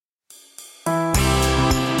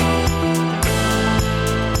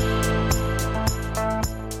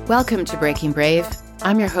Welcome to Breaking Brave.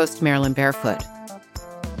 I'm your host, Marilyn Barefoot.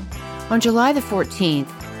 On July the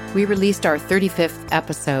 14th, we released our 35th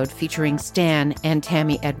episode featuring Stan and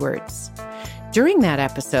Tammy Edwards. During that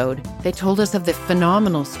episode, they told us of the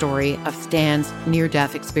phenomenal story of Stan's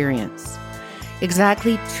near-death experience.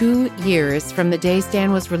 Exactly 2 years from the day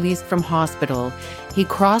Stan was released from hospital, he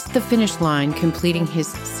crossed the finish line, completing his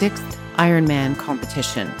 6th Ironman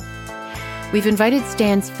competition. We've invited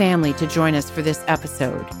Stan's family to join us for this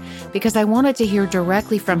episode because I wanted to hear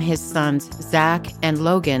directly from his sons, Zach and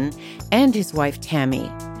Logan, and his wife, Tammy,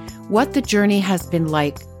 what the journey has been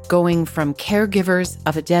like going from caregivers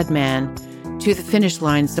of a dead man to the finish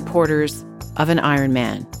line supporters of an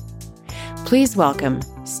Ironman. Please welcome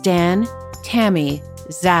Stan, Tammy,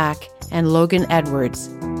 Zach, and Logan Edwards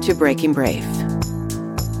to Breaking Brave.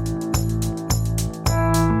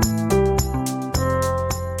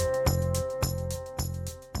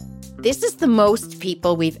 This is the most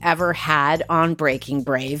people we've ever had on Breaking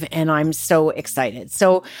Brave, and I'm so excited.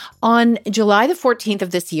 So on July the 14th of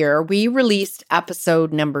this year, we released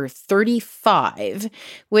episode number 35,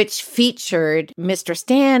 which featured Mr.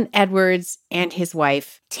 Stan Edwards and his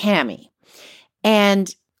wife, Tammy.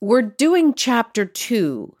 And we're doing chapter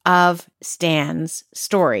 2 of Stan's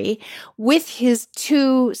story with his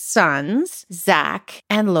 2 sons, Zach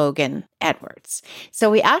and Logan Edwards. So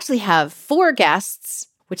we actually have 4 guests,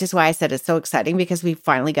 which is why I said it's so exciting because we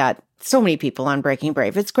finally got so many people on Breaking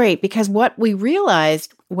Brave. It's great because what we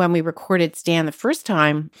realized when we recorded Stan the first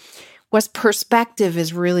time was perspective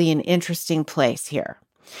is really an interesting place here.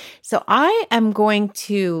 So I am going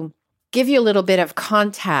to give you a little bit of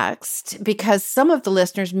context because some of the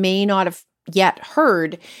listeners may not have yet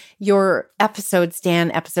heard your episode, Stan,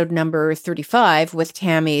 episode number 35 with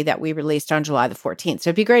Tammy that we released on July the 14th. So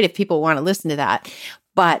it'd be great if people want to listen to that.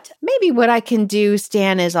 But maybe what I can do,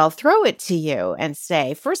 Stan, is I'll throw it to you and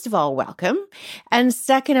say, first of all, welcome. And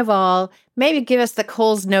second of all, maybe give us the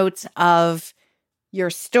Coles notes of your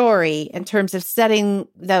story in terms of setting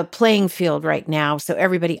the playing field right now so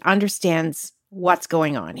everybody understands what's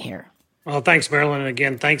going on here. Well, thanks, Marilyn. And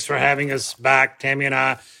again, thanks for having us back, Tammy and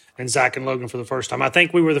I, and Zach and Logan for the first time. I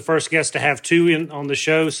think we were the first guests to have 2 on the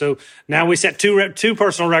show. So now we set two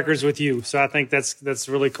personal records with you. So I think that's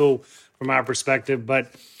really cool from our perspective.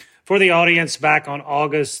 But for the audience, back on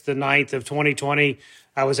August the 9th of 2020,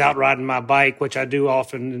 I was out riding my bike, which I do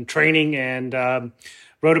often in training, and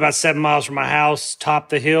rode about 7 miles from my house,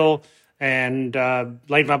 topped the hill, and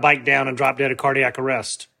laid my bike down and dropped dead of cardiac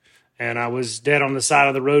arrest. And I was dead on the side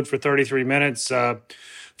of the road for 33 minutes.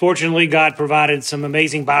 Fortunately, God provided some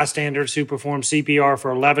amazing bystanders who performed CPR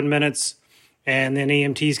for 11 minutes. And then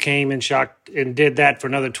EMTs came and did that for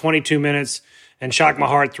another 22 minutes and shocked my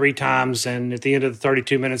heart 3 times. And at the end of the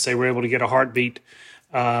 32 minutes, they were able to get a heartbeat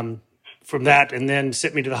from that and then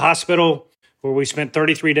sent me to the hospital, where we spent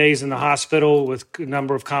 33 days in the hospital with a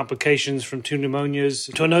number of complications from 2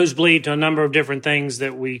 pneumonias to a nosebleed to a number of different things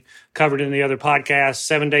that we covered in the other podcast,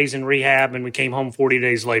 7 days in rehab, and we came home 40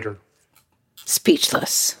 days later.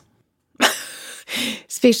 Speechless.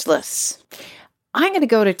 Speechless. I'm going to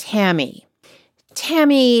go to Tammy.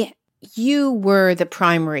 Tammy, you were the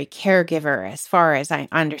primary caregiver as far as I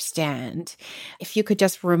understand. If you could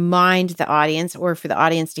just remind the audience, or for the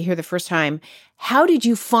audience to hear the first time, how did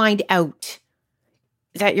you find out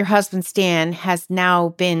that your husband, Stan, has now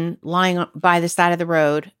been lying by the side of the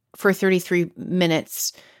road for 33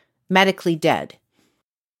 minutes, medically dead?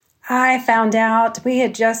 I found out we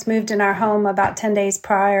had just moved in our home about 10 days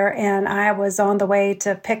prior, and I was on the way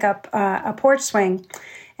to pick up a porch swing.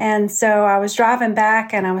 And so I was driving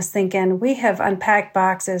back, and I was thinking, we have unpacked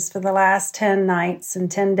boxes for the last 10 nights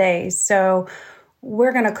and 10 days. So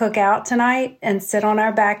we're going to cook out tonight and sit on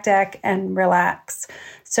our back deck and relax.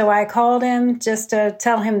 So I called him just to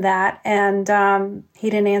tell him that, and he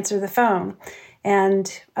didn't answer the phone.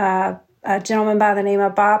 And a gentleman by the name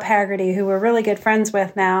of Bob Haggerty, who we're really good friends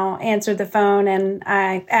with now, answered the phone, and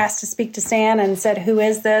I asked to speak to Stan and said, "Who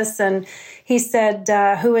is this?" And he said,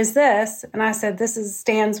 "Who is this?" And I said, "This is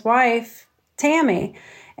Stan's wife, Tammy."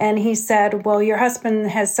 And he said, "Well, your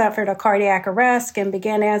husband has suffered a cardiac arrest," and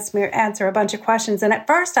began to answer a bunch of questions. And at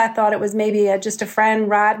first I thought it was maybe just a friend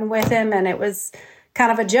riding with him, and it was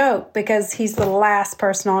kind of a joke because he's the last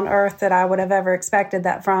person on earth that I would have ever expected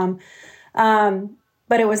that from.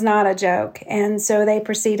 But it was not a joke. And so they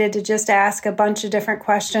proceeded to just ask a bunch of different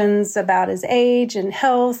questions about his age and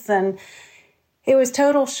health. And it was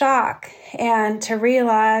total shock. And to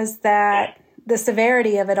realize that the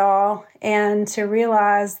severity of it all, and to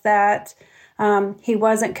realize that he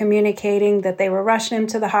wasn't communicating, that they were rushing him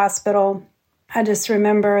to the hospital. I just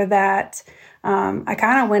remember that I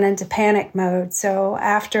kind of went into panic mode. So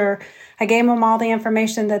after I gave them all the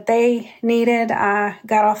information that they needed, I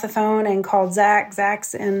got off the phone and called Zach.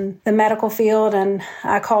 Zach's in the medical field, and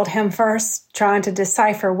I called him first, trying to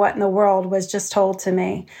decipher what in the world was just told to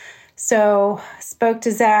me. So I spoke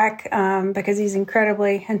to Zach because he's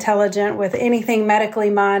incredibly intelligent with anything medically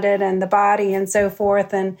minded and the body and so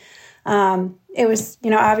forth. And it was,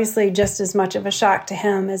 obviously just as much of a shock to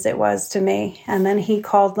him as it was to me. And then he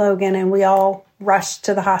called Logan and we all rushed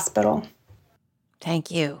to the hospital. Thank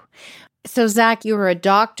you. So, Zach, you were a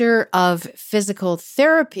doctor of physical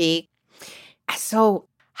therapy. So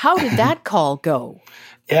how did that call go?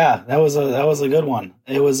 Yeah, that was a good one.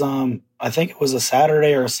 It was, I think it was a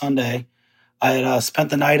Saturday or a Sunday. I had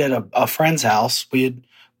spent the night at a friend's house. We had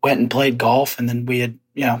went and played golf, and then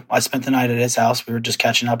I spent the night at his house. We were just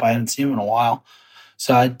catching up. I hadn't seen him in a while.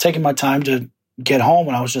 So I'd taken my time to get home,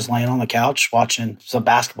 and I was just laying on the couch watching some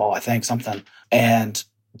basketball, I think, something. And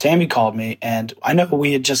Tammy called me, and I know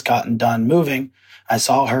we had just gotten done moving. I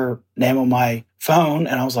saw her name on my phone,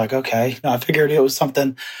 and I was like, okay. I figured it was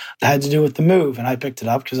something that had to do with the move, and I picked it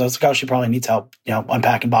up because I was like, oh, she probably needs help,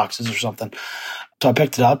 unpacking boxes or something. So I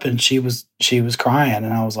picked it up, and she was crying,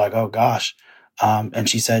 and I was like, oh gosh. And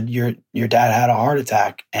she said, your dad had a heart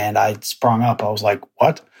attack, and I sprung up. I was like,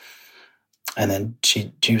 what? And then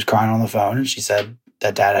she was crying on the phone, and she said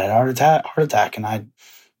that dad had a heart attack, and I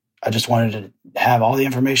just wanted to have all the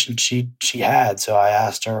information she had. So I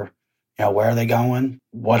asked her, where are they going?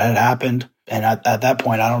 What had happened? And at that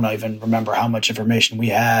point, I don't even remember how much information we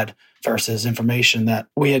had versus information that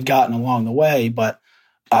we had gotten along the way. But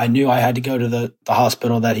I knew I had to go to the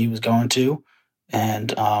hospital that he was going to. And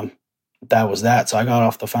that was that. So I got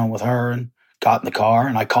off the phone with her and got in the car.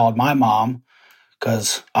 And I called my mom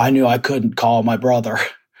because I knew I couldn't call my brother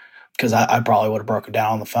because I probably would have broken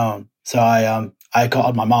down on the phone. So I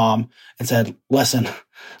called my mom and said, listen,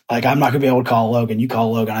 I'm not going to be able to call Logan. You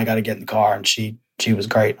call Logan. I got to get in the car. And she was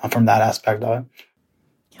great from that aspect of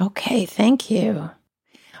it. Okay, thank you.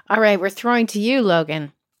 All right, we're throwing to you,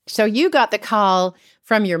 Logan. So you got the call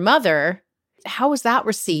from your mother. How was that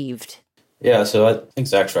received? Yeah, so I think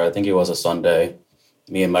Zach's right. I think it was a Sunday.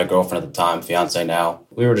 Me and my girlfriend at the time, fiance now,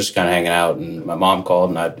 we were just kind of hanging out, and my mom called,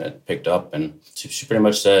 and I picked up, and she pretty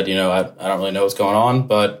much said, I don't really know what's going on,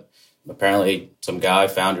 but apparently some guy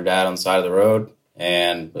found your dad on the side of the road,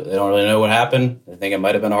 and they don't really know what happened. They think it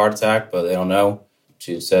might have been a heart attack, but they don't know.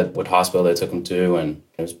 She said what hospital they took him to, and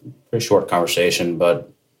it was a pretty short conversation,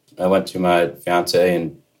 but I went to my fiance,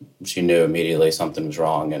 and she knew immediately something was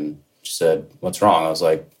wrong, and she said, what's wrong? I was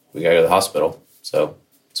like, we gotta go to the hospital. So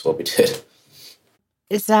that's what we did.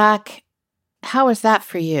 Zach, how was that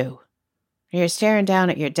for you? You're staring down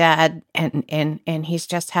at your dad, and he's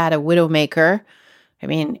just had a widowmaker. I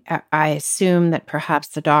mean, I assume that perhaps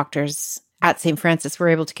the doctors at St. Francis were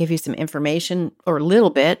able to give you some information, or a little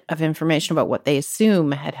bit of information about what they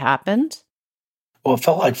assume had happened. Well, it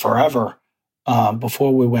felt like forever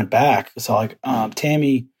before we went back. So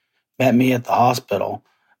Tammy met me at the hospital,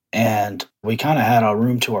 and we kind of had a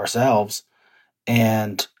room to ourselves,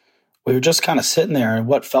 and we were just kind of sitting there in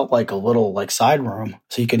what felt like a little side room.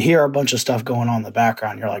 So you could hear a bunch of stuff going on in the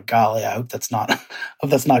background. You're like, golly, I hope that's not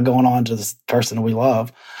going on to this person we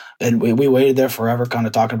love. And we waited there forever, kind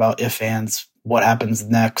of talking about if ands, what happens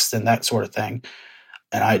next, and that sort of thing.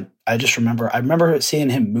 And I just remember seeing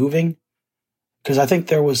him moving, because I think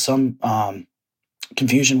there was some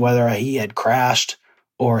confusion whether he had crashed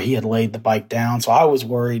or he had laid the bike down. So I was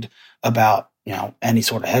worried about, any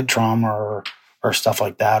sort of head trauma or stuff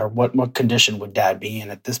like that, or what condition would dad be in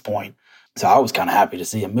at this point. So I was kind of happy to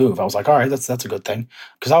see him move. I was like, all right, that's a good thing.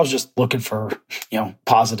 Because I was just looking for,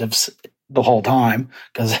 positives the whole time,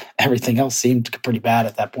 because everything else seemed pretty bad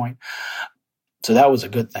at that point. So that was a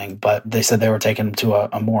good thing. But they said they were taking him to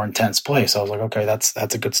a more intense place. I was like, okay, that's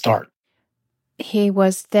a good start. He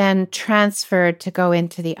was then transferred to go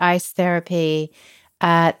into the ice therapy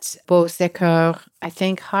at Beau-Secours, I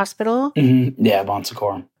think, hospital. Mm-hmm. Yeah, Bon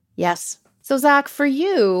Secours. Yes. So, Zach, for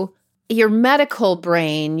you, your medical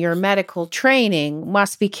brain, your medical training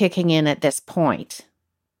must be kicking in at this point.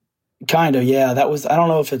 Kind of, yeah. I don't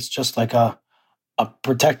know if it's just like a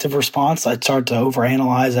protective response. I start to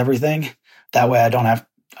overanalyze everything. That way I don't have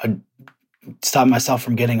to stop myself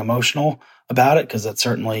from getting emotional about it, because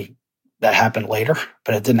that happened later,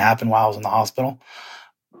 but it didn't happen while I was in the hospital.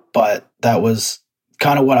 But that was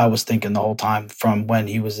kind of what I was thinking the whole time, from when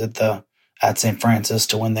he was at St. Francis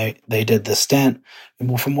to when they did the stent.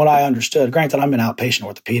 And from what I understood, granted, I'm in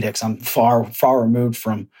outpatient orthopedics. I'm far, far removed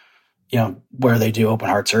from, where they do open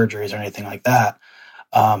heart surgeries or anything like that.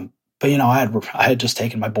 But, I had just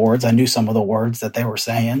taken my boards. I knew some of the words that they were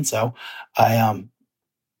saying. So I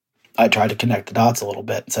tried to connect the dots a little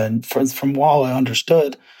bit. So from what I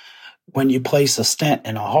understood, when you place a stent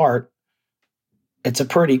in a heart, it's a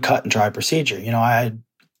pretty cut and dry procedure. I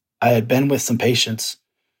had been with some patients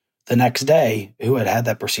the next day who had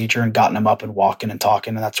that procedure and gotten them up and walking and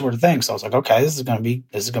talking and that sort of thing. So I was like, okay, this is going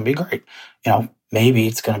to be great. Maybe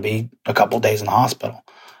it's going to be a couple of days in the hospital.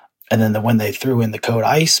 And then when they threw in the code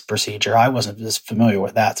ICE procedure, I wasn't as familiar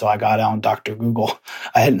with that. So I got on Dr. Google.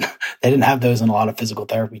 They didn't have those in a lot of physical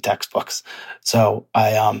therapy textbooks. So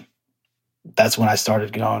that's when I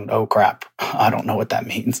started going, oh crap, I don't know what that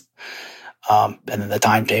means. And then the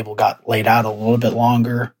timetable got laid out a little bit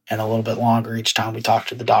longer and a little bit longer each time we talked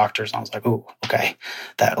to the doctors. And I was like, oh, okay,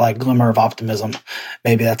 that like glimmer of optimism,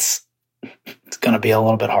 maybe it's going to be a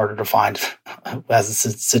little bit harder to find as the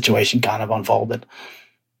situation kind of unfolded.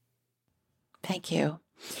 Thank you.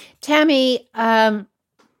 Tammy,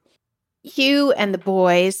 you and the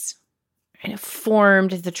boys kind of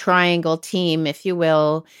formed the triangle team, if you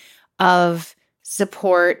will, of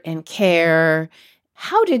support and care.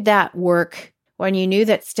 How did that work when you knew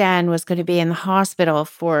that Stan was going to be in the hospital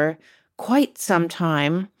for quite some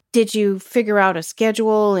time? Did you figure out a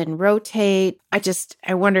schedule and rotate?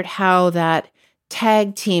 I wondered how that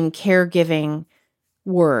tag team caregiving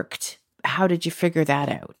worked. How did you figure that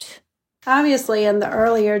out? Obviously, in the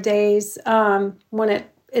earlier days, when it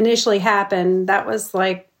initially happened, that was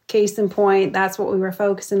like case in point. That's what we were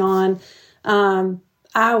focusing on.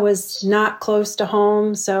 I was not close to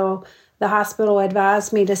home, so the hospital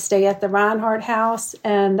advised me to stay at the Reinhardt house,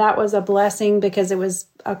 and that was a blessing because it was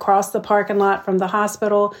across the parking lot from the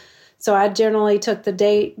hospital. So I generally took the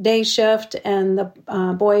day shift, and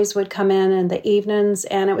the boys would come in the evenings,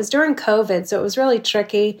 and it was during COVID, so it was really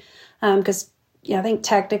tricky because I think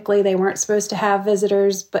technically they weren't supposed to have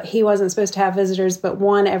visitors, but he wasn't supposed to have visitors, but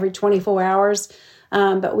one every 24 hours.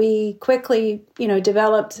 But we quickly,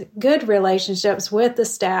 developed good relationships with the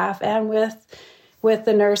staff and with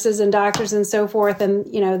the nurses and doctors and so forth. And,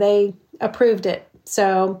 they approved it.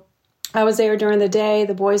 So I was there during the day.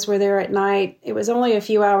 The boys were there at night. It was only a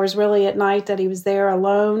few hours really at night that he was there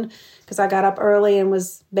alone because I got up early and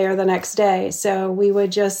was there the next day. So we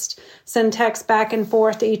would just send texts back and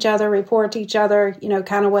forth to each other, report to each other,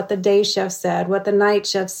 kind of what the day shift said, what the night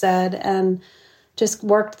shift said, and just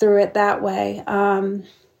worked through it that way.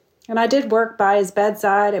 And I did work by his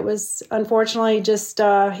bedside. It was unfortunately just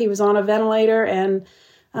he was on a ventilator, and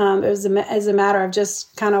it was as a matter of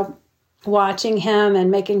just kind of watching him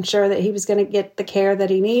and making sure that he was going to get the care that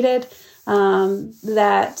he needed.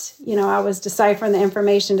 I was deciphering the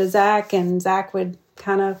information to Zach, and Zach would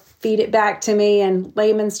kind of feed it back to me in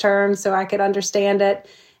layman's terms so I could understand it.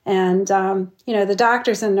 And, the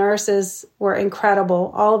doctors and nurses were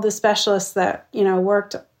incredible. All of the specialists that,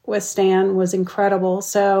 worked with Stan was incredible.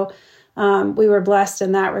 So we were blessed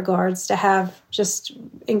in that regards to have just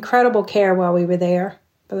incredible care while we were there.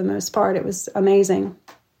 For the most part, it was amazing.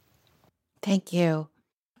 Thank you.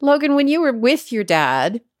 Logan, when you were with your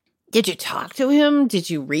dad, did you talk to him? Did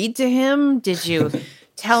you read to him? Did you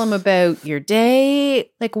tell him about your day?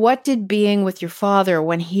 Like, what did being with your father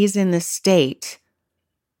when he's in this state,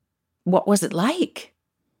 what was it like?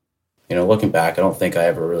 Looking back, I don't think I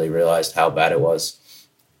ever really realized how bad it was.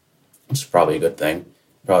 It's probably a good thing.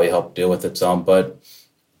 Probably helped deal with it some. But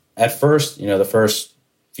at first, the first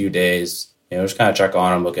few days, just kind of check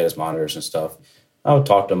on him, look at his monitors and stuff. I would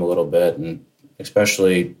talk to him a little bit, and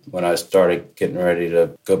especially when I started getting ready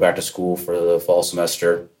to go back to school for the fall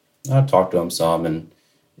semester, I'd talk to him some, and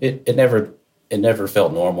it never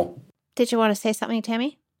felt normal. Did you want to say something,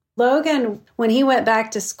 Tammy? Logan, when he went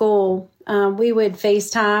back to school, we would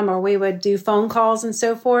FaceTime or we would do phone calls and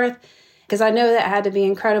so forth, because I know that had to be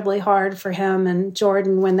incredibly hard for him and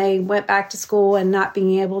Jordan when they went back to school and not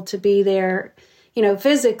being able to be there,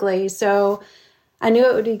 physically. So I knew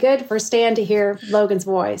it would be good for Stan to hear Logan's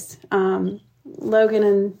voice. Logan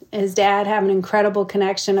and his dad have an incredible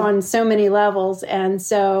connection on so many levels. And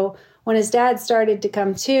so when his dad started to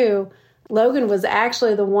come to, Logan was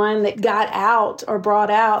actually the one that got out or brought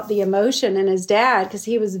out the emotion in his dad, because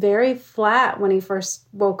he was very flat when he first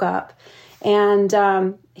woke up.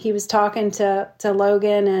 And he was talking to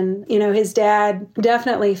Logan, and, his dad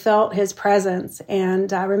definitely felt his presence.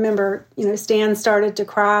 And I remember, Stan started to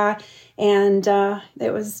cry, and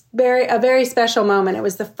it was a very special moment. It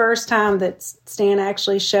was the first time that Stan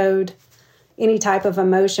actually showed any type of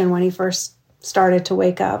emotion when he first started to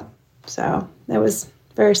wake up. So it was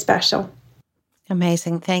very special.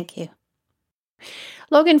 Amazing. Thank you.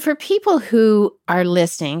 Logan, for people who are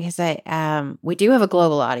listening, because we do have a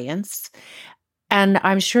global audience, And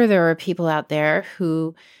I'm sure there are people out there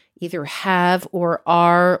who either have or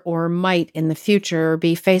are or might in the future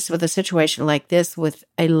be faced with a situation like this with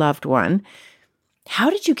a loved one.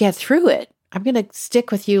 How did you get through it? I'm going to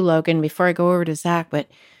stick with you, Logan, before I go over to Zach, but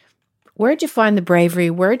where'd you find the bravery?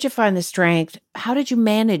 Where'd you find the strength? How did you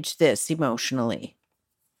manage this emotionally?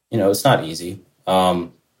 It's not easy.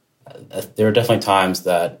 There are definitely times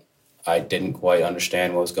that I didn't quite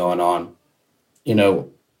understand what was going on.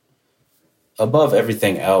 Above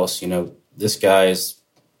everything else, this guy is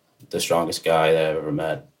the strongest guy that I've ever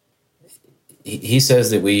met. He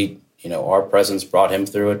says that our presence brought him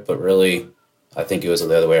through it, but really, I think it was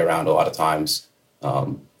the other way around a lot of times.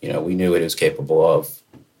 We knew what he was capable of.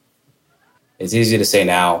 It's easy to say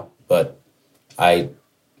now, but I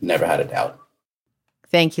never had a doubt.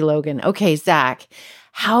 Thank you, Logan. Okay, Zach,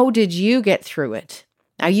 how did you get through it?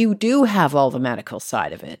 Now, you do have all the medical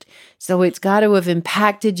side of it, so it's got to have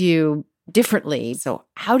impacted you differently. So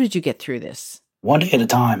how did you get through this? One day at a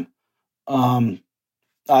time.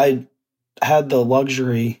 I had the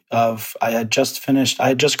luxury of, I had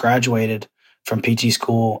just graduated from PT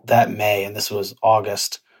school that May, and this was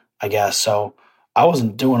August, I guess. So I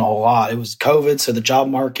wasn't doing a whole lot. It was COVID, so the job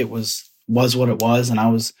market was what it was, and I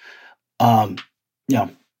was,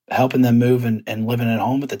 helping them move and living at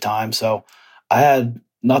home at the time. So I had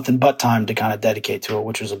nothing but time to kind of dedicate to it,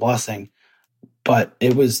 which was a blessing. But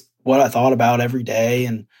it was what I thought about every day.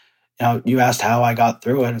 And, you asked how I got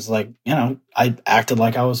through it. It's like, I acted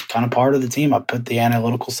like I was kind of part of the team. I put the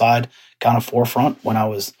analytical side kind of forefront when I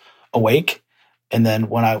was awake. And then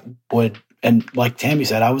when I would, and like Tammy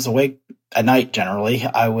said, I was awake at night generally.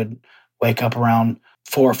 I would wake up around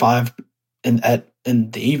 4 or 5 in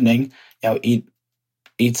the evening,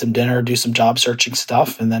 eat some dinner, do some job searching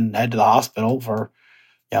stuff, and then head to the hospital for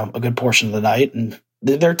a good portion of the night. And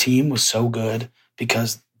their team was so good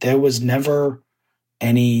because there was never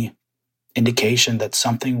any indication that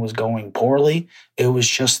something was going poorly. It was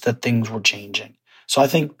just that things were changing. So I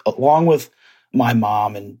think along with my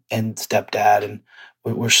mom and stepdad, and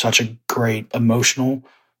were such a great emotional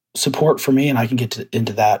support for me, and I can get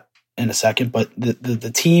into that in a second. But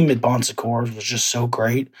the team at Bon Secours was just so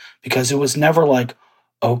great because it was never like,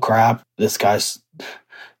 oh crap, this guy's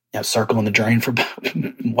circling the drain, for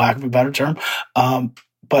lack of a better term.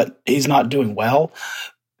 But he's not doing well.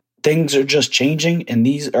 Things are just changing, and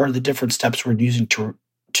these are the different steps we're using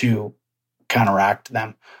to counteract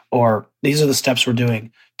them. Or these are the steps we're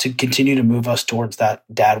doing to continue to move us towards that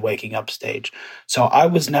dad waking up stage. So I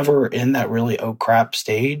was never in that really oh crap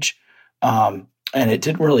stage. And it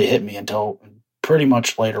didn't really hit me until pretty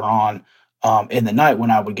much later on in the night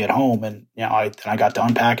when I would get home, and I got to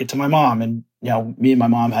unpack it to my mom, and me and my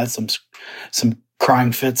mom had some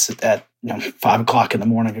crying fits at 5 o'clock in the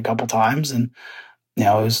morning a couple times, and it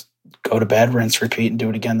was go to bed, rinse, repeat, and do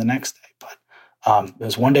it again the next day. But it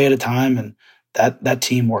was one day at a time, and that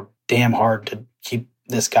team worked damn hard to keep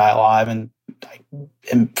this guy alive, and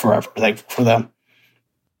I'm forever thankful for them.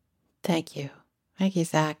 Thank you. Thank you,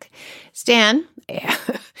 Zach. Stan,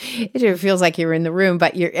 it feels like you're in the room,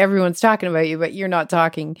 but everyone's talking about you, but you're not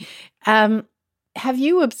talking. Have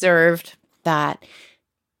you observed that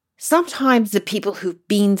sometimes the people who've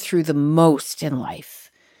been through the most in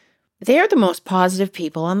life, they're the most positive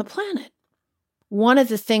people on the planet? One of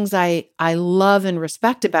the things I love and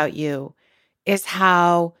respect about you is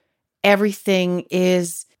how everything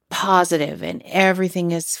is positive and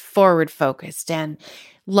everything is forward focused, and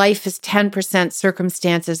life is 10%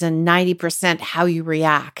 circumstances and 90% how you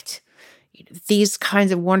react. These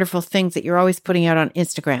kinds of wonderful things that you're always putting out on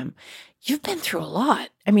Instagram. You've been through a lot.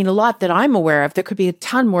 I mean, a lot that I'm aware of. There could be a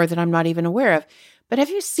ton more that I'm not even aware of. But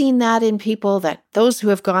have you seen that in people, that those who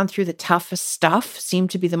have gone through the toughest stuff seem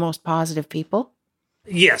to be the most positive people?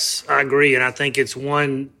 Yes, I agree. And I think it's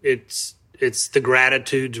the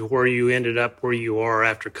gratitude to where you ended up where you are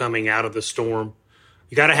after coming out of the storm.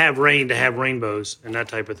 You got to have rain to have rainbows and that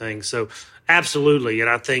type of thing. So absolutely. And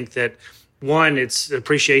I think that, one, it's the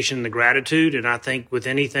appreciation and the gratitude. And I think with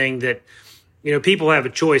anything that, people have a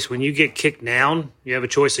choice. When you get kicked down, you have a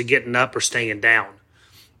choice of getting up or staying down.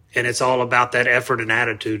 And it's all about that effort and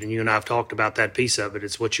attitude. And you and I have talked about that piece of it.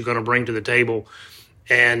 It's what you're going to bring to the table.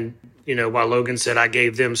 And, while Logan said I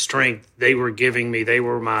gave them strength, they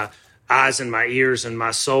were my eyes and my ears and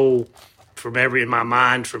my soul in my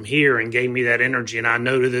mind from here, and gave me that energy. And I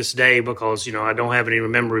know to this day, because, I don't have any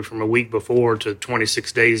memory from a week before to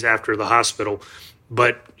 26 days after the hospital.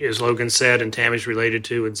 But as Logan said, and Tammy's related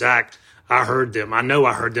to, and Zach, I heard them. I know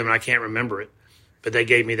I heard them, and I can't remember it. But they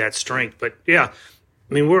gave me that strength. But, yeah,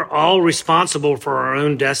 I mean, we're all responsible for our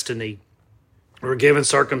own destiny. We're given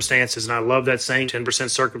circumstances, and I love that saying, 10%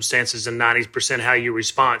 circumstances and 90% how you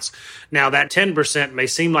respond. Now, that 10% may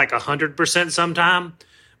seem like 100% sometime,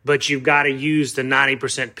 but you've got to use the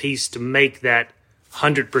 90% piece to make that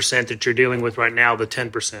 100% that you're dealing with right now the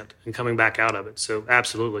 10% and coming back out of it. So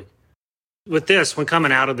absolutely. With this, when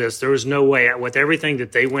coming out of this, there was no way, with everything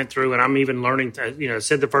that they went through, and I'm even learning, I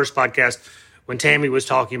said the first podcast, when Tammy was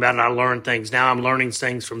talking about it, I learned things. Now I'm learning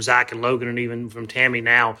things from Zach and Logan and even from Tammy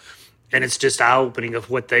now. And it's just eye-opening of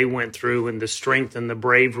what they went through and the strength and the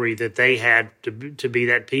bravery that they had to be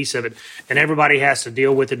that piece of it. And everybody has to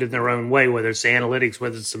deal with it in their own way, whether it's the analytics,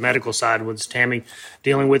 whether it's the medical side, whether it's Tammy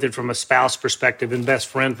dealing with it from a spouse perspective and best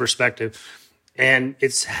friend perspective. And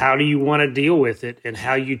it's how do you want to deal with it and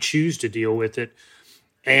how you choose to deal with it.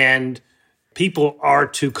 And people are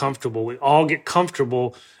too comfortable. We all get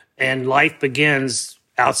comfortable, and life begins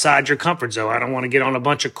outside your comfort zone. I don't want to get on a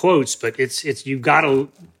bunch of quotes, but it's you've got to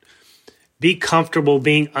be comfortable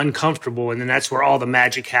being uncomfortable, and then that's where all the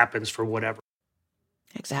magic happens for whatever.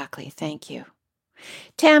 Exactly. Thank you.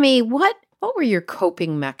 Tammy, what were your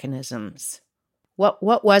coping mechanisms? What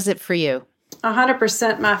was it for you?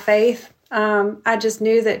 100% my faith. I just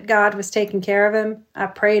knew that God was taking care of him. I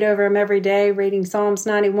prayed over him every day, reading Psalms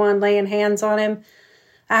 91, laying hands on him.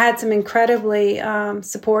 I had some incredibly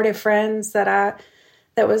supportive friends that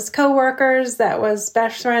was coworkers, that was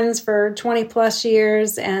best friends for 20 plus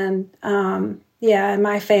years. And and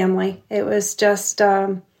my family, it was just,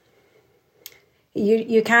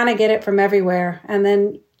 you kind of get it from everywhere. And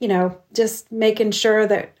then, just making sure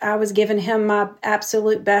that I was giving him my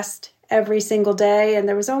absolute best every single day. And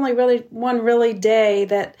there was only one day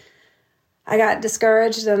that I got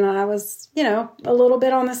discouraged and I was, a little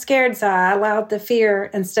bit on the scared side. I allowed the fear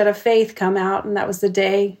instead of faith come out. And that was the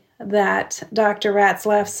day that Dr.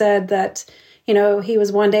 Ratzlaff said that, he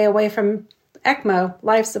was one day away from ECMO,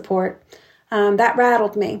 life support. That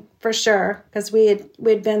rattled me for sure, because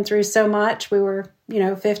we'd been through so much. We were,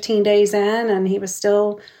 15 days in, and he was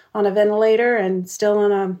still on a ventilator and still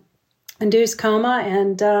in a induced coma.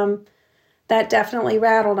 And that definitely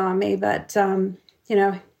rattled on me. But,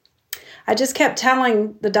 I just kept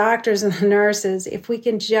telling the doctors and the nurses, if we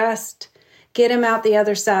can just get him out the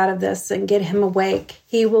other side of this and get him awake,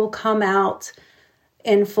 he will come out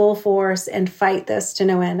in full force and fight this to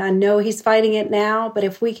no end. I know he's fighting it now, but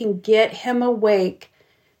if we can get him awake,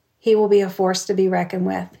 he will be a force to be reckoned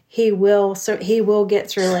with. He will get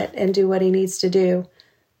through it and do what he needs to do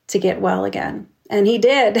to get well again. And he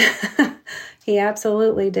did. He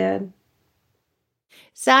absolutely did.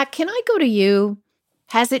 Zach, can I go to you?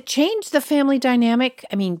 Has it changed the family dynamic?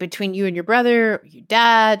 I mean, between you and your brother, your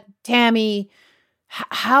dad, Tammy,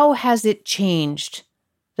 how has it changed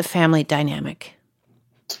the family dynamic?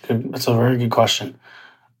 That's a very good question.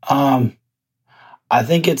 I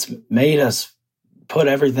think it's made us put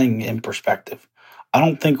everything in perspective. I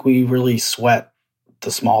don't think we really sweat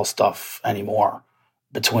the small stuff anymore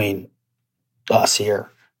between us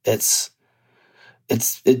here. It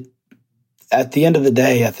at the end of the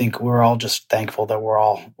day, I think we're all just thankful that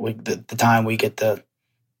the time we get to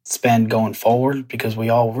spend going forward, because we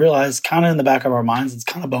all realize kind of in the back of our minds, it's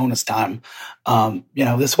kind of bonus time.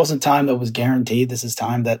 This wasn't time that was guaranteed. This is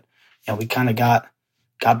time that, we kind of got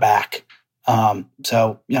back.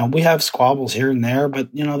 We have squabbles here and there,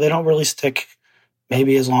 but, they don't really stick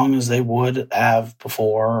maybe as long as they would have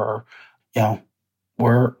before, or,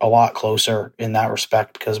 we're a lot closer in that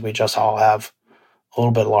respect because we just all have a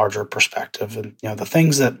little bit larger perspective. And, the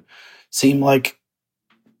things that seem like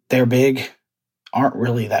they're big aren't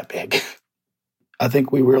really that big. I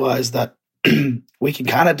think we realized that we can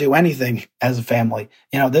kind of do anything as a family.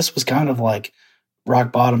 This was kind of like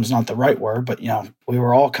rock bottom's not the right word, but, we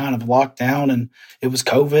were all kind of locked down, and it was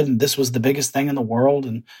COVID, and this was the biggest thing in the world.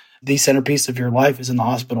 And the centerpiece of your life is in the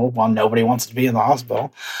hospital. Well, nobody wants to be in the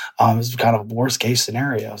hospital. It's kind of a worst case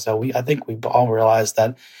scenario. So I think we all realized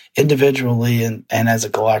that individually and as a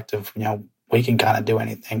collective, we can kind of do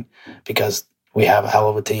anything because we have a hell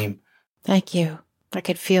of a team. Thank you. I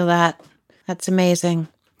could feel that. That's amazing.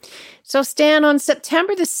 So Stan, on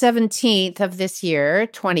September the 17th of this year,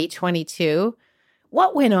 2022,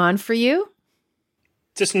 what went on for you?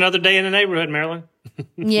 Just another day in the neighborhood, Marilyn.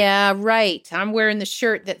 Yeah, right. I'm wearing the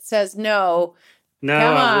shirt that says no. No,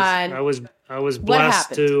 come on. I was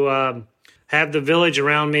blessed to have the village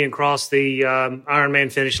around me and cross the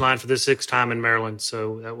Ironman finish line for the 6th time in Maryland.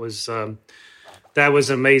 So that was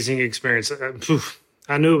an amazing experience.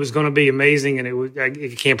 I knew it was going to be amazing, and I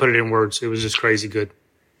can't put it in words. It was just crazy good.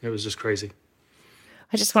 It was just crazy.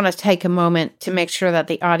 I just want to take a moment to make sure that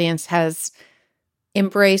the audience has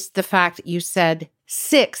embraced the fact that you said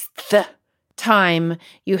 6th time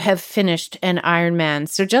you have finished an Ironman.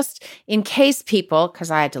 So just in case people,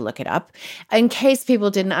 because I had to look it up, in case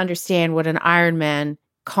people didn't understand what an Ironman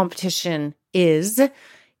competition is,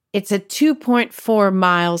 it's a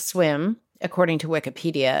 2.4-mile swim, according to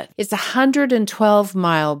Wikipedia. It's a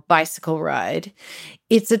 112-mile bicycle ride.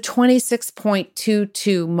 It's a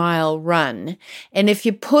 26.22-mile run. And if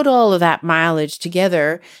you put all of that mileage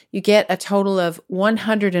together, you get a total of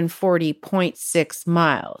 140.6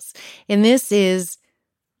 miles. And this is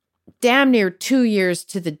damn near 2 years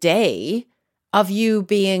to the day of you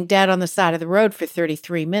being dead on the side of the road for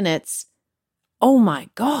 33 minutes. Oh my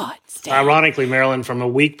God, Stan. Ironically, Marilyn, from a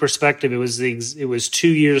week perspective, it was 2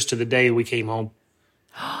 years to the day we came home.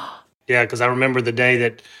 Yeah, because I remember the day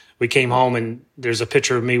that we came home, and there's a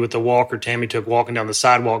picture of me with the walker Tammy took walking down the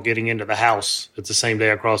sidewalk getting into the house. It's the same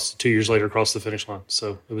day 2 years later across the finish line.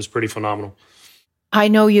 So it was pretty phenomenal. I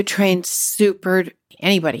know you trained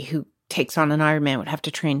anybody who takes on an Ironman would have to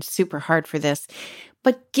train super hard for this.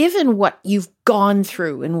 But given what you've gone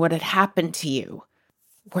through and what had happened to you,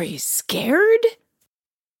 were you scared?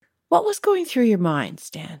 What was going through your mind,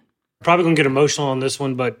 Stan? Probably going to get emotional on this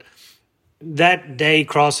one, but that day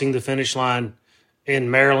crossing the finish line in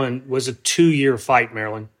Maryland was a 2-year fight,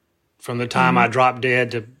 Maryland. From the time I dropped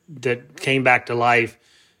dead that came back to life,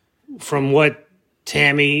 from what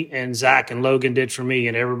Tammy and Zach and Logan did for me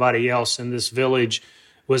and everybody else in this village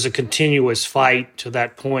was a continuous fight to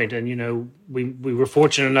that point. And, you know, we were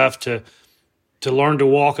fortunate enough to learn to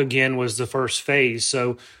walk again was the first phase.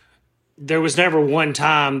 So there was never one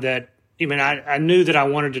time that, I knew that I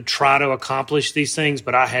wanted to try to accomplish these things,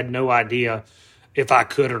 but I had no idea if I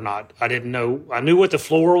could or not. I didn't know. I knew what the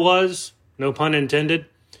floor was, no pun intended,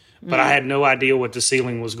 but I had no idea what the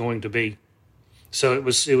ceiling was going to be. So it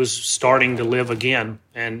was starting to live again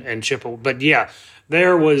and chip. But yeah,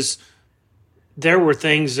 there were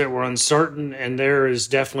things that were uncertain, and there is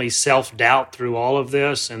definitely self-doubt through all of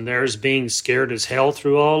this, and there's being scared as hell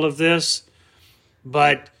through all of this.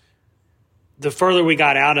 But the further we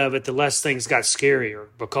got out of it, the less things got scarier,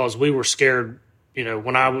 because we were scared.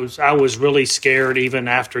 When I was really scared even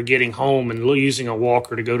after getting home and using a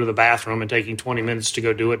walker to go to the bathroom and taking 20 minutes to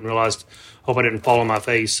go do it, and realized, hope I didn't fall on my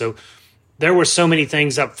face. So there were so many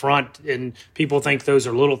things up front, and people think those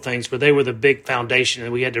are little things, but they were the big foundation,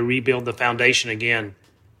 and we had to rebuild the foundation again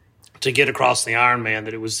to get across the Ironman,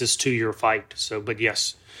 that it was this 2-year fight. So, but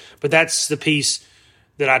that's the piece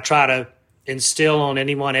that I try to instill on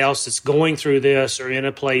anyone else that's going through this or in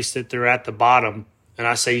a place that they're at the bottom. And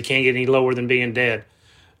I say you can't get any lower than being dead.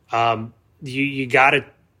 You got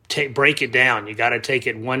to break it down. You got to take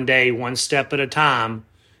it one day, one step at a time.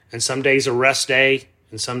 And some days a rest day,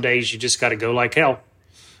 and some days you just got to go like hell.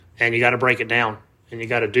 And you got to break it down, and you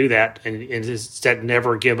got to do that. And it's that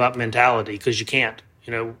never give up mentality, because you can't.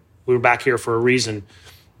 We're back here for a reason,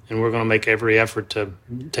 and we're going to make every effort to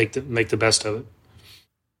make the best of it.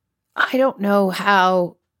 I don't know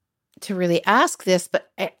how to really ask this,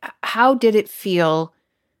 but how did it feel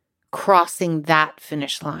crossing that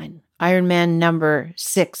finish line? Ironman number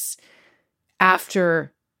 6,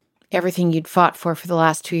 after everything you'd fought for the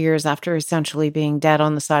last 2 years, after essentially being dead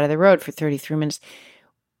on the side of the road for 33 minutes.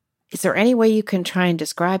 Is there any way you can try and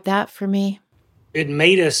describe that for me? It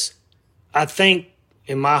made us, I think,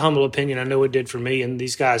 in my humble opinion, I know it did for me and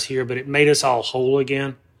these guys here, but it made us all whole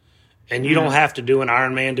again. And you don't have to do an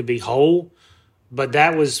Ironman to be whole, but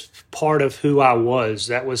that was part of who I was.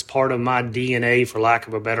 That was part of my DNA, for lack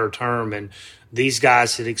of a better term. And these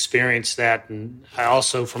guys had experienced that. And I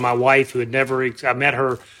also, for my wife, who had never, I met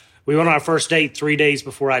her, we went on our first date 3 days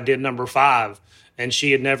before I did number 5, and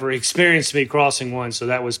she had never experienced me crossing one. So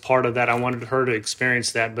that was part of that. I wanted her to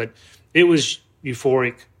experience that, but it was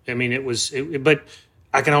euphoric. But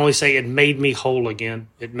I can only say it made me whole again.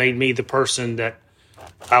 It made me the person that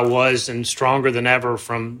I was, and stronger than ever,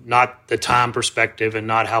 from not the time perspective and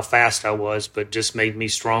not how fast I was, but just made me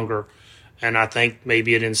stronger. And I think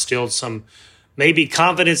maybe it instilled some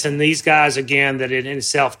confidence in these guys again, that it in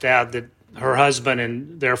self-doubt that her husband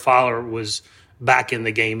and their father was back in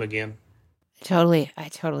the game again. Totally. I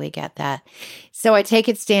totally get that. So I take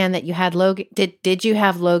it, Stan, that you had Logan. Did you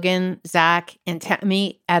have Logan, Zach, and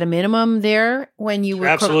Tammy at a minimum there when you were?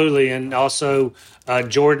 Absolutely. And also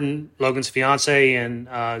Jordan, Logan's fiance, and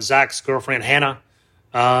Zach's girlfriend, Hannah.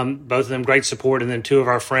 Both of them great support. And then 2 of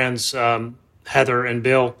our friends, Heather and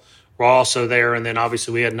Bill, were also there. And then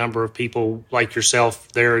obviously we had a number of people like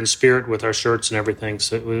yourself there in spirit with our shirts and everything.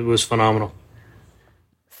 So it was phenomenal.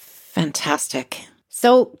 Fantastic.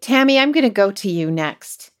 So, Tammy, I'm going to go to you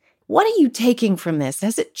next. What are you taking from this?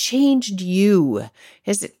 Has it changed you?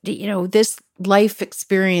 Has it, this life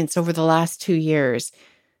experience over the last 2 years,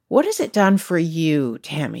 What has it done for you,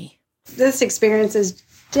 Tammy? This experience has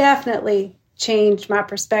definitely changed my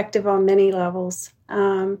perspective on many levels.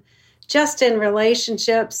 Just in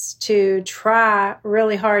relationships, to try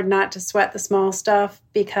really hard not to sweat the small stuff,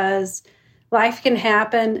 because life can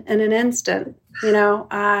happen in an instant. You know,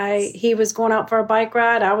 he was going out for a bike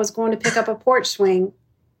ride. I was going to pick up a porch swing,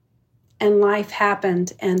 and life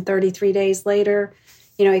happened. And 33 days later,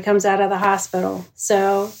 you know, he comes out of the hospital.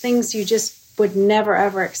 So things you just would never,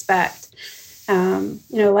 ever expect. You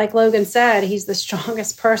know, like Logan said, he's the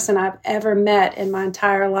strongest person I've ever met in my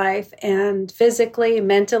entire life. And physically,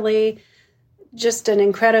 mentally, just an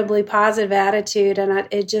incredibly positive attitude. And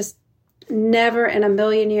it just never in a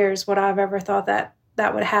million years would I've ever thought that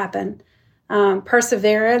would happen.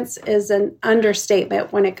 Perseverance is an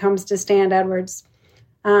understatement when it comes to Stan Edwards.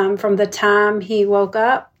 From the time he woke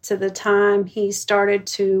up to the time he started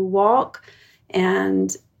to walk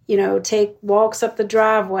and, you know, take walks up the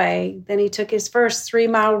driveway. Then he took his first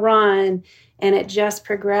 3-mile run, and it just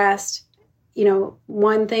progressed. You know,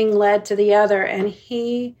 one thing led to the other, and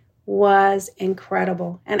he was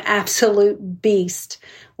incredible, an absolute beast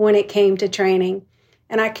when it came to training.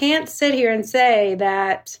 And I can't sit here and say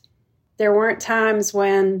that there weren't times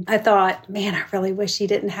when I thought, man, I really wish he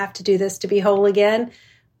didn't have to do this to be whole again.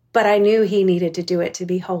 But I knew he needed to do it to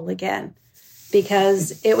be whole again,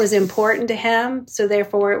 because it was important to him. So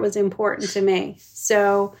therefore, it was important to me.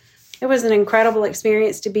 So it was an incredible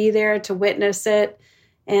experience to be there, to witness it,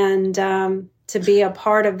 and to be a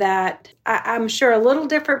part of that. I'm sure a little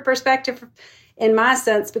different perspective in my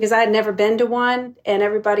sense, because I had never been to one, and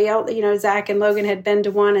everybody else, you know, Zach and Logan had been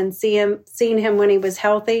to one and seen him when he was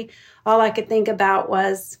healthy. All I could think about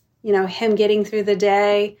was, you know, him getting through the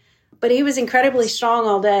day. But he was incredibly strong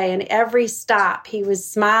all day, and every stop he was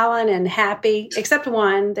smiling and happy, except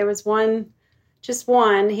one. There was just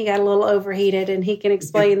one. He got a little overheated, and he can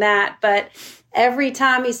explain that. But every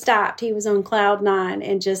time he stopped, he was on cloud 9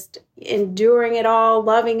 and just enduring it all,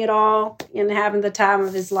 loving it all, and having the time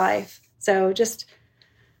of his life. So just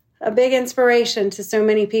a big inspiration to so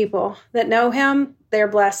many people that know him. They're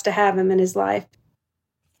blessed to have him in his life.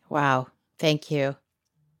 Wow. Thank you.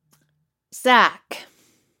 Zach,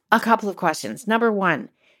 a couple of questions. Number one,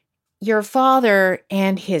 your father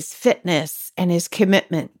and his fitness and his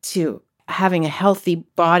commitment to having a healthy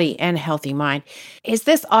body and healthy mind, is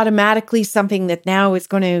this automatically something that now is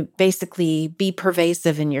going to basically be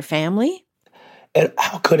pervasive in your family?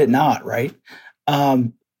 How could it not, right?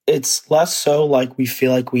 It's less so like we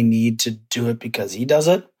feel like we need to do it because he does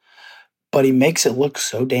it, but he makes it look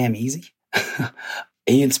so damn easy.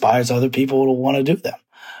 He inspires other people to want to do them.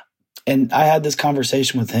 And I had this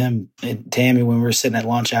conversation with him and Tammy when we were sitting at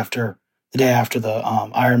lunch the day after the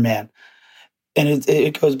Ironman. And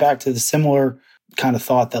it goes back to the similar kind of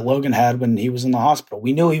thought that Logan had when he was in the hospital.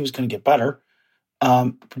 We knew he was going to get better,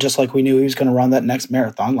 just like we knew he was going to run that next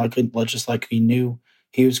marathon, just like we knew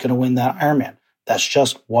he was going to win that Ironman. That's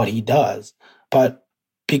just what he does. But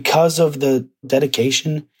because of the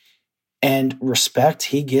dedication and respect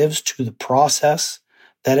he gives to the process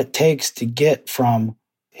that it takes to get from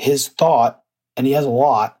his thought, and he has a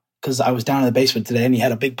lot, because I was down in the basement today and he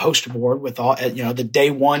had a big poster board with all, you know, the day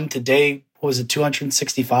 1 to day,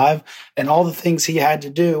 265, and all the things he had to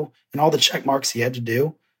do and all the check marks he had to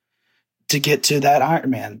do to get to that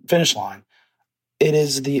Ironman finish line. It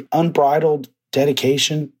is the unbridled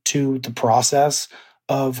dedication to the process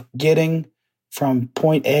of getting from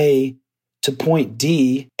point A to point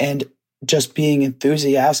D and just being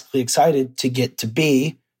enthusiastically excited to get to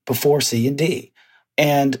B before C and D.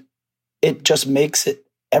 And it just makes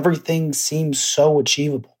everything seems so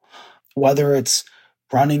achievable, whether it's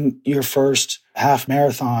running your first half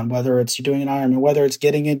marathon, whether it's you're doing an Ironman, whether it's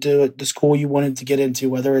getting into the school you wanted to get into,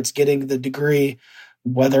 whether it's getting the degree,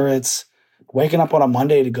 whether it's waking up on a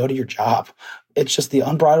Monday to go to your job. It's just the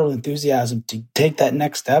unbridled enthusiasm to take that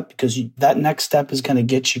next step, because that next step is going to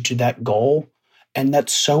get you to that goal. And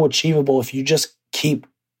that's so achievable if you just keep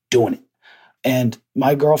doing it. And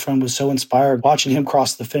my girlfriend was so inspired watching him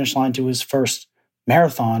cross the finish line to his first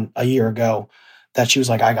marathon a year ago that she was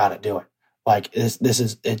like, I got to do it. Like,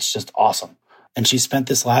 it's just awesome. And she spent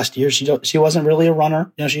this last year, she wasn't really a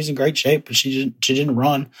runner. You know, she's in great shape, but she didn't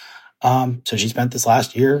run. So she spent this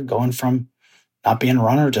last year going from not being a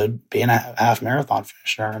runner to being a half marathon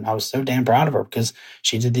finisher. And I was so damn proud of her because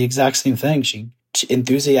she did the exact same thing. She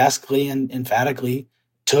enthusiastically and emphatically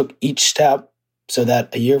took each step so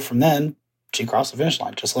that a year from then she crossed the finish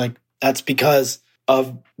line. Just like, that's because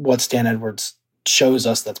of what Stan Edwards shows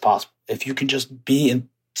us that's possible. If you can just be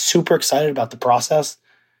super excited about the process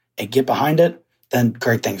and get behind it, then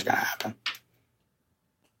great things are going to happen.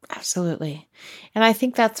 Absolutely. And I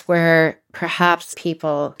think that's where perhaps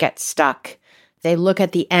people get stuck. They look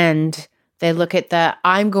at the end. They look at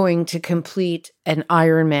I'm going to complete an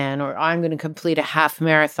Ironman, or I'm going to complete a half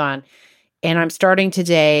marathon. And I'm starting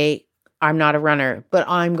today. I'm not a runner, but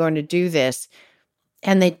I'm going to do this.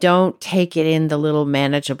 And they don't take it in the little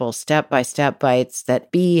manageable step-by-step bites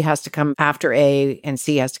that B has to come after A and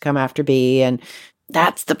C has to come after B. And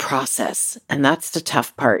that's the process. And that's the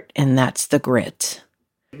tough part. And that's the grit.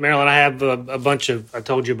 Marilyn, I have I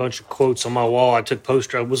told you a bunch of quotes on my wall. I took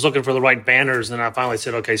poster. I was looking for the right banners, and I finally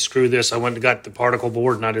said, okay, screw this. I went and got the particle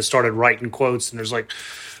board, and I just started writing quotes, and there's like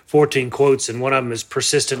 14 quotes, and one of them is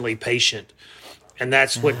persistently patient. And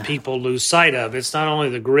that's what people lose sight of. It's not only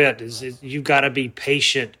the grit, you've got to be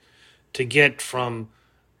patient to get from,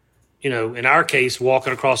 in our case,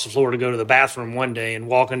 walking across the floor to go to the bathroom one day and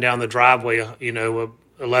walking down the driveway,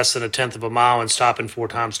 less than a tenth of a mile and stopping 4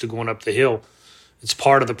 times to going up the hill. It's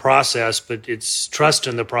part of the process, but it's trust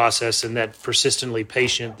in the process and that persistently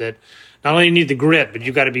patient that not only you need the grit, but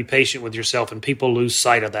you've got to be patient with yourself, and people lose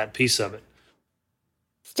sight of that piece of it.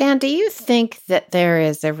 Stan, do you think that there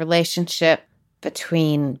is a relationship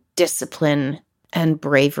between discipline and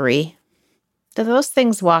bravery? Do those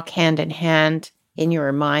things walk hand in hand in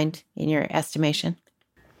your mind, in your estimation?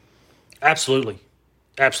 Absolutely.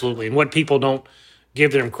 Absolutely. And what people don't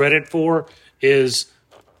give them credit for is,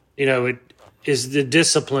 it is the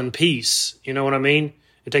discipline piece. You know what I mean?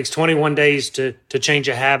 It takes 21 days to change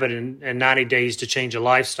a habit and 90 days to change a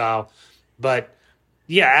lifestyle. But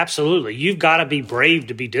yeah, absolutely. You've got to be brave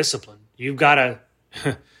to be disciplined. You've got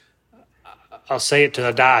to, I'll say it till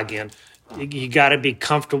I die again. You got to be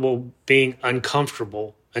comfortable being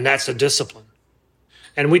uncomfortable, and that's a discipline.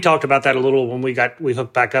 And we talked about that a little when we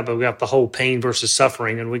hooked back up, and we got the whole pain versus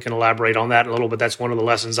suffering, and we can elaborate on that a little bit. That's one of the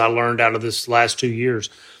lessons I learned out of this last 2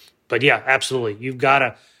 years. But yeah, absolutely. You've got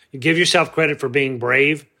to give yourself credit for being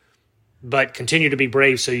brave, but continue to be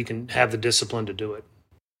brave so you can have the discipline to do it.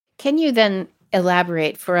 Can you then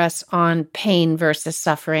elaborate for us on pain versus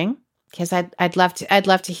suffering? Because I'd love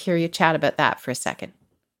to hear you chat about that for a second.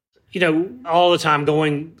 All the time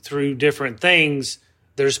going through different things,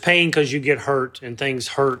 there's pain because you get hurt and things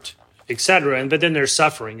hurt, etc. But then there's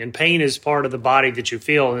suffering, and pain is part of the body that you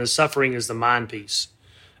feel, and the suffering is the mind piece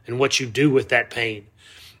and what you do with that pain.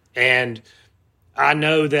 And I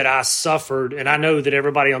know that I suffered, and I know that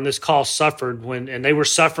everybody on this call suffered and they were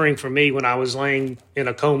suffering for me when I was laying in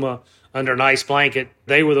a coma under an ice blanket.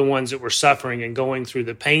 They were the ones that were suffering and going through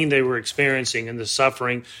the pain they were experiencing and the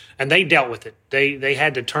suffering, and they dealt with it. They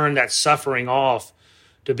had to turn that suffering off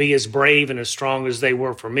to be as brave and as strong as they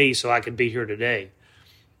were for me so I could be here today.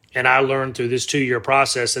 And I learned through this 2-year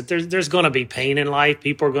process that there's going to be pain in life.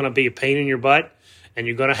 People are going to be a pain in your butt, and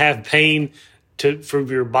you're going to have pain for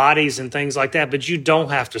your bodies and things like that, but you don't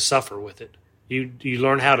have to suffer with it. You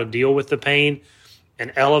learn how to deal with the pain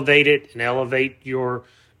and elevate it, and elevate your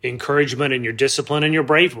encouragement and your discipline and your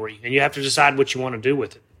bravery, and you have to decide what you want to do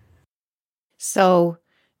with it. So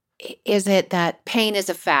is it that pain is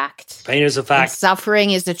a fact? Pain is a fact. And suffering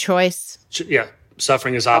is a choice? Yeah,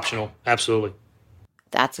 suffering is optional. Absolutely.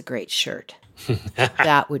 That's a great shirt.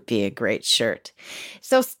 That would be a great shirt.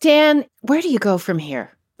 So Stan, where do you go from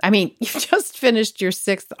here? I mean, you've just finished your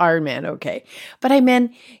 6th Ironman, okay. But I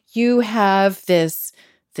mean, you have this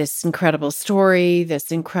incredible story,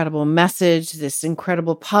 this incredible message, this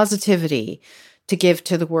incredible positivity to give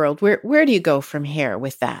to the world. Where do you go from here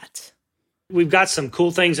with that? We've got some cool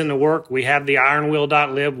things in the work. We have the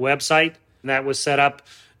ironwheel.live website, and that was set up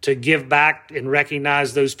to give back and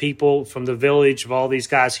recognize those people from the village of all these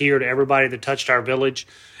guys here, to everybody that touched our village,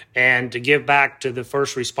 and to give back to the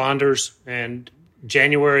first responders. And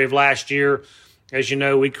January of last year, as you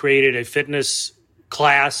know, we created a fitness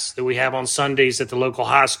class that we have on Sundays at the local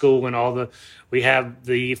high school, and we have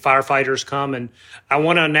the firefighters come. And I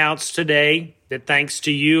want to announce today that thanks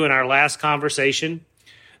to you and our last conversation,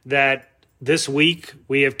 that this week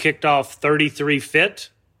we have kicked off 33 Fit.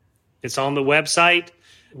 It's on the website.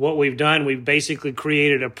 What we've done, we've basically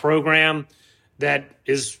created a program that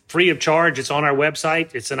is free of charge. It's on our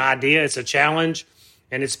website. It's an idea. It's a challenge.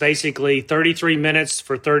 And it's basically 33 minutes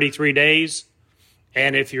for 33 days.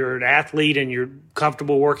 And if you're an athlete and you're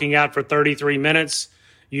comfortable working out for 33 minutes,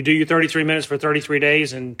 you do your 33 minutes for 33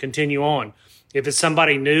 days and continue on. If it's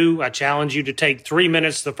somebody new, I challenge you to take 3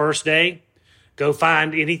 minutes the first day. Go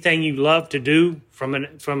find anything you love to do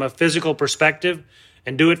from a physical perspective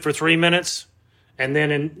and do it for 3 minutes. And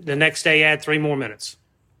then in the next day, add 3 more minutes.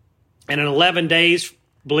 And in 11 days,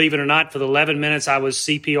 believe it or not, for the 11 minutes I was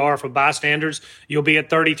CPR for bystanders, you'll be at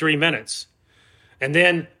 33 minutes. And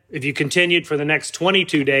then if you continued for the next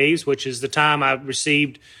 22 days, which is the time I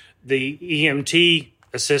received the EMT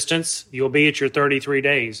assistance, you'll be at your 33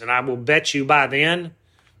 days. And I will bet you by then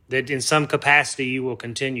that in some capacity you will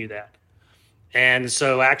continue that. And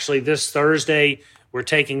so actually this Thursday, we're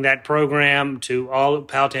taking that program to all of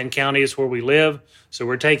Powhatan County is where we live. So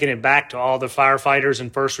we're taking it back to all the firefighters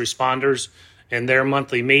and first responders in their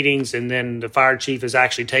monthly meetings. And then the fire chief is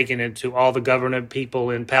actually taking it to all the government people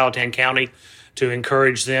in Powhatan County to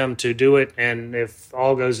encourage them to do it. And if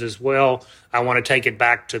all goes as well, I want to take it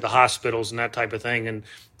back to the hospitals and that type of thing. And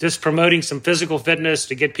just promoting some physical fitness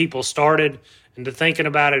to get people started and to thinking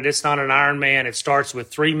about it. It's not an Ironman. It starts with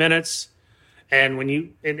 3 minutes. And when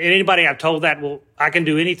you, and anybody I've told that, well, I can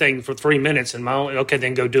do anything for 3 minutes and okay,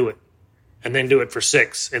 then go do it. And then do it for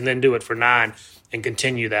 6 and then do it for 9 and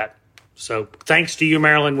continue that. So thanks to you,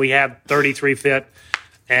 Marilyn, we have 33 Fit.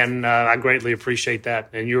 And I greatly appreciate that.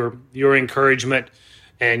 And your encouragement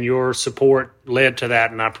and your support led to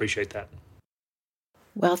that, and I appreciate that.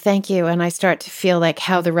 Well, thank you. And I start to feel like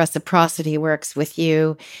how the reciprocity works with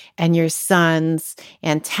you and your sons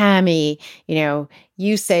and Tammy.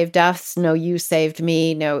 You saved us. No, you saved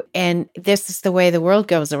me. No. And this is the way the world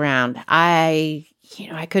goes around. I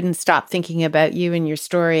couldn't stop thinking about you and your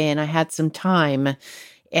story, and I had some time.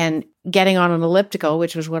 And getting on an elliptical,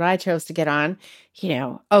 which was what I chose to get on,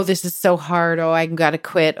 oh, this is so hard. Oh, I got to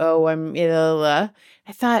quit. Oh,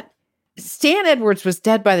 I thought, Stan Edwards was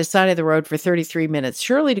dead by the side of the road for 33 minutes.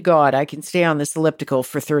 Surely to God, I can stay on this elliptical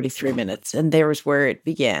for 33 minutes. And there was where it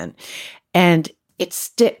began. And it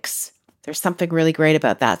sticks. There's something really great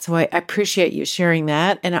about that. So I appreciate you sharing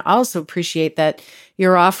that. And I also appreciate that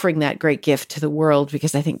you're offering that great gift to the world,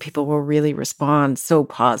 because I think people will really respond so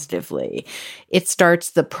positively. It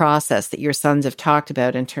starts the process that your sons have talked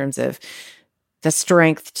about in terms of the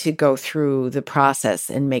strength to go through the process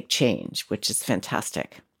and make change, which is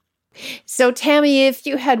fantastic. So Tammy, if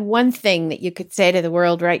you had one thing that you could say to the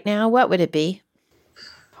world right now, what would it be?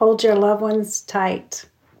 Hold your loved ones tight.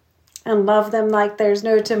 And love them like there's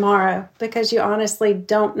no tomorrow, because you honestly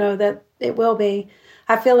don't know that it will be.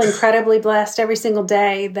 I feel incredibly blessed every single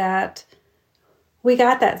day that we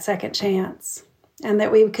got that second chance and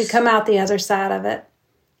that we could come out the other side of it.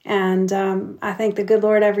 And I thank the good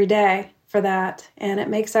Lord every day for that. And it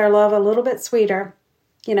makes our love a little bit sweeter.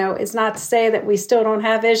 It's not to say that we still don't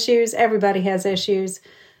have issues. Everybody has issues.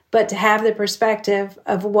 But to have the perspective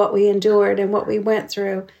of what we endured and what we went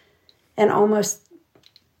through and almost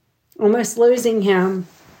losing him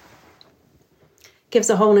gives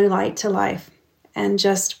a whole new light to life and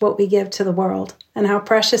just what we give to the world and how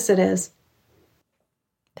precious it is.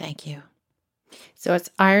 Thank you. So it's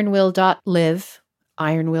ironwill.live,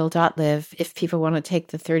 ironwill.live. If people want to take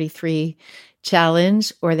the 33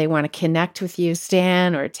 challenge, or they want to connect with you,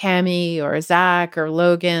 Stan or Tammy or Zach or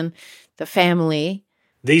Logan, the family.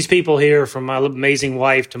 These people here, from my amazing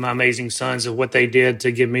wife to my amazing sons, of what they did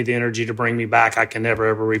to give me the energy to bring me back, I can never,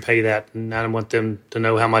 ever repay that. And I want them to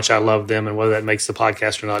know how much I love them, and whether that makes the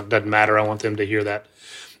podcast or not, it doesn't matter. I want them to hear that.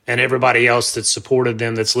 And everybody else that supported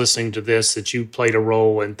them, that's listening to this, that you played a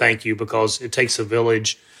role, and thank you, because it takes a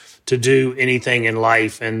village to do anything in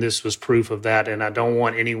life, and this was proof of that. And I don't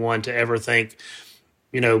want anyone to ever think,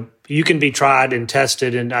 you can be tried and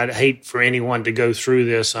tested, and I'd hate for anyone to go through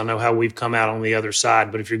this. I know how we've come out on the other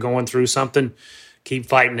side, but if you're going through something, keep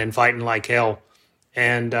fighting and fighting like hell.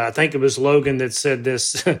 And I think it was Logan that said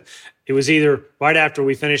this. It was either right after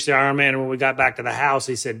we finished the Ironman or when we got back to the house.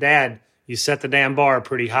 He said, "Dad, you set the damn bar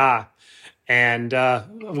pretty high." And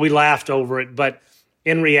we laughed over it. But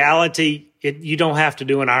in reality, you don't have to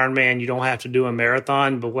do an Ironman. You don't have to do a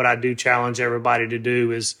marathon. But what I do challenge everybody to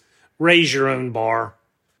do is raise your own bar.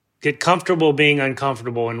 Get comfortable being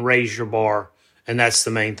uncomfortable and raise your bar. And that's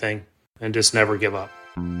the main thing. And just never give up.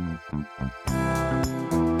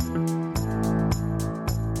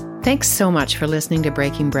 Thanks so much for listening to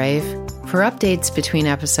Breaking Brave. For updates between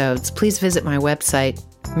episodes, please visit my website,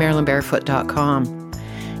 marilynbarefoot.com.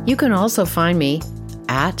 You can also find me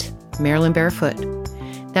at Marilyn Barefoot.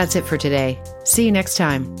 That's it for today. See you next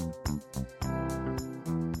time.